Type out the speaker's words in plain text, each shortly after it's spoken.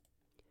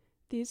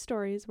These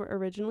stories were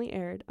originally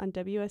aired on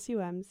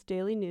WSUM's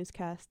daily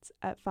newscasts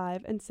at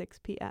 5 and 6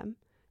 p.m.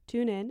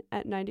 Tune in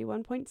at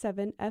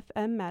 91.7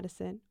 FM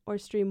Madison or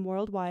stream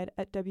worldwide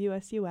at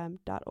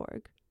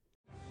WSUM.org.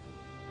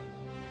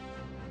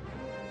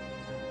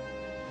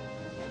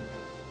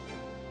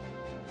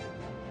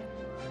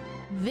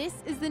 This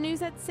is the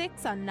news at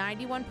 6 on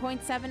 91.7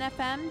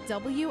 FM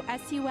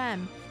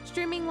WSUM,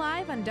 streaming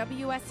live on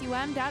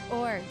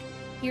WSUM.org.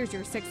 Here's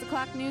your 6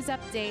 o'clock news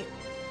update.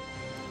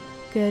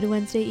 Good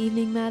Wednesday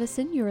evening,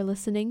 Madison. You are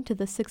listening to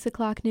the 6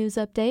 o'clock news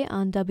update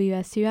on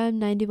WSUM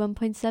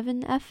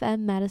 91.7 FM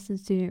Madison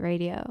Student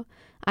Radio.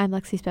 I'm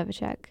Lexi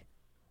Spevacek.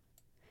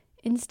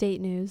 In state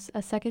news,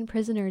 a second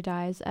prisoner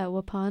dies at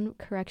Waupun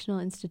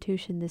Correctional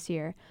Institution this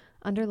year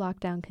under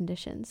lockdown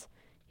conditions.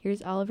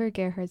 Here's Oliver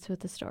Gerhards with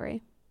the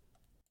story.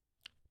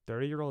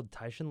 30-year-old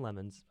Tyshawn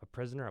Lemons, a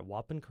prisoner at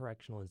Waupun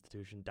Correctional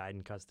Institution, died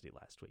in custody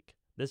last week.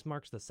 This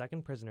marks the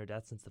second prisoner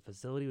death since the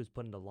facility was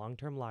put into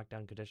long-term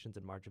lockdown conditions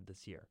in March of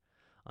this year.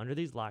 Under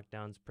these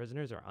lockdowns,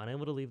 prisoners are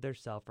unable to leave their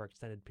cell for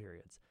extended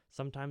periods,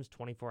 sometimes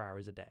 24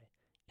 hours a day.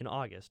 In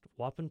August,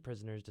 Waupun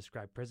prisoners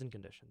described prison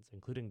conditions,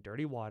 including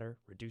dirty water,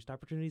 reduced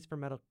opportunities for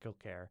medical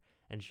care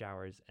and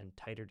showers, and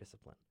tighter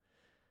discipline.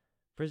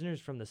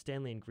 Prisoners from the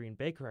Stanley and Green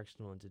Bay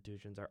Correctional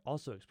Institutions are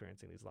also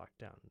experiencing these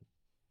lockdown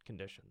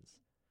conditions.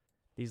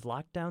 These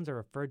lockdowns are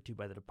referred to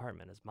by the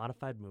department as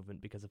modified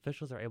movement because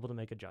officials are able to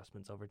make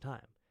adjustments over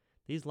time.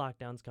 These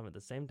lockdowns come at the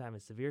same time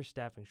as severe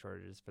staffing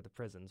shortages for the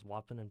prisons.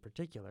 Waupun in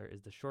particular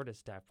is the shortest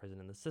staffed prison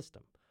in the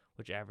system,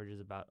 which averages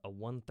about a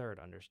one-third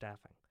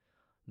understaffing.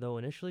 Though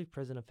initially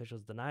prison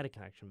officials denied a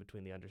connection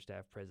between the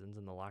understaffed prisons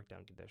and the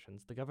lockdown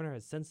conditions, the governor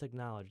has since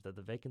acknowledged that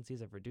the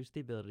vacancies have reduced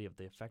the ability of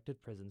the affected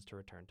prisons to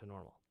return to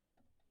normal.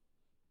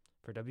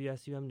 For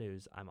WSUM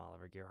News, I'm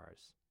Oliver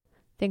Gerhards.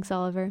 Thanks,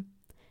 Oliver.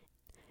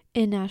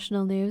 In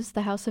national news,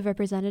 the House of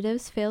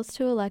Representatives fails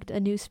to elect a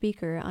new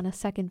speaker on a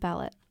second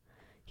ballot.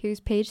 Here's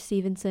Paige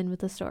Stevenson with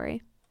the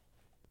story.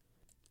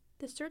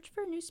 The search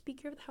for a new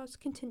Speaker of the House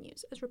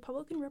continues as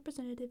Republican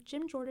Representative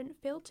Jim Jordan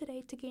failed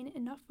today to gain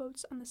enough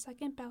votes on the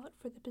second ballot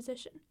for the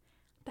position.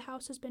 The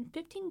House has been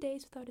 15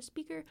 days without a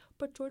Speaker,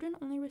 but Jordan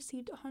only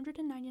received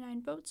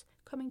 199 votes,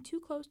 coming too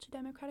close to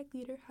Democratic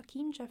leader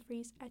Hakeem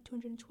Jeffries at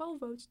 212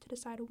 votes to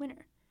decide a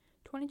winner.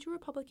 22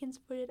 Republicans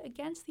voted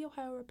against the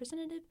Ohio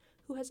representative,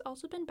 who has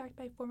also been backed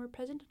by former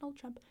President Donald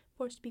Trump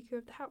for Speaker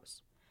of the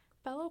House.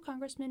 Fellow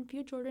congressmen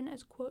view Jordan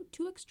as, quote,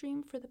 too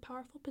extreme for the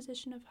powerful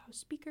position of House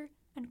Speaker,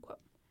 end quote.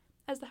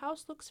 As the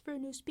House looks for a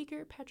new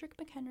Speaker, Patrick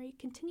McHenry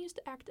continues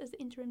to act as the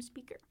interim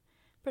Speaker.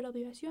 For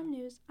WSUM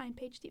News, I'm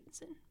Paige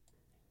Stevenson.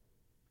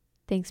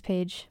 Thanks,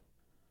 Paige.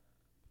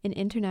 In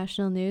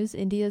international news,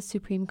 India's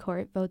Supreme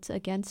Court votes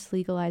against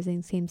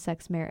legalizing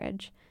same-sex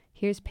marriage.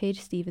 Here's Paige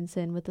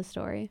Stevenson with the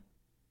story.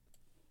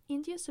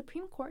 India's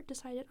Supreme Court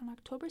decided on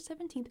October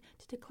 17th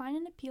to decline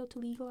an appeal to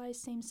legalize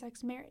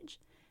same-sex marriage.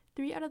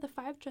 3 out of the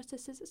 5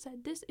 justices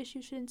said this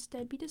issue should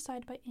instead be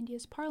decided by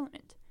India's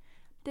parliament.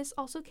 This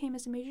also came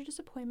as a major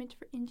disappointment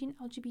for Indian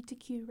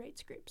LGBTQ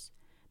rights groups.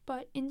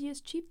 But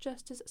India's Chief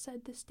Justice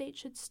said the state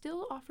should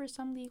still offer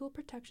some legal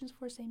protections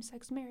for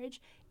same-sex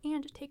marriage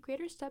and take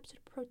greater steps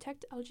to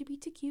protect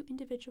LGBTQ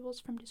individuals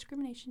from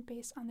discrimination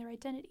based on their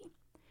identity.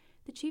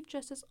 The Chief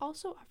Justice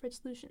also offered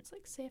solutions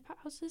like safe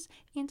houses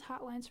and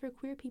hotlines for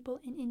queer people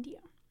in India.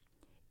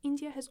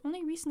 India has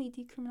only recently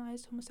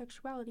decriminalized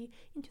homosexuality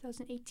in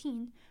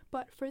 2018,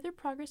 but further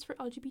progress for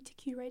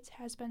LGBTQ rights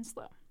has been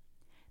slow.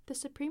 The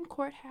Supreme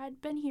Court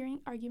had been hearing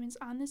arguments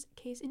on this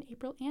case in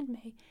April and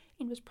May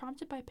and was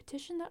prompted by a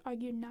petition that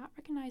argued not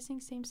recognizing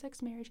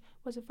same-sex marriage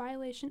was a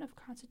violation of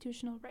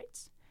constitutional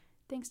rights.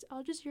 Thanks to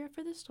Al Jazeera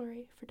for this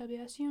story. For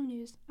WSUM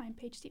News, I'm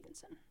Paige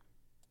Stevenson.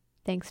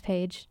 Thanks,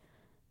 Paige.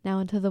 Now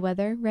into the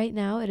weather. Right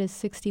now it is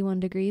 61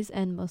 degrees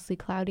and mostly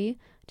cloudy.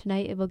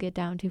 Tonight it will get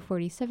down to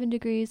 47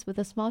 degrees with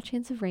a small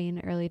chance of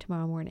rain early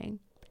tomorrow morning.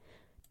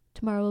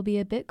 Tomorrow will be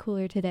a bit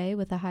cooler today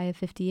with a high of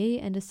 58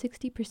 and a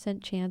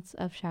 60% chance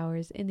of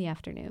showers in the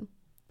afternoon.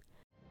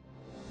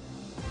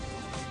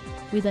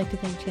 We'd like to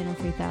thank Channel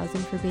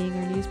 3000 for being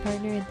our news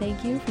partner and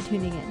thank you for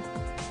tuning in.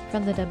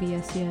 From the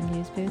WSUM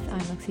News booth, I'm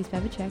Lexi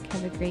Spevacek.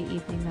 Have a great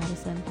evening,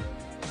 Madison.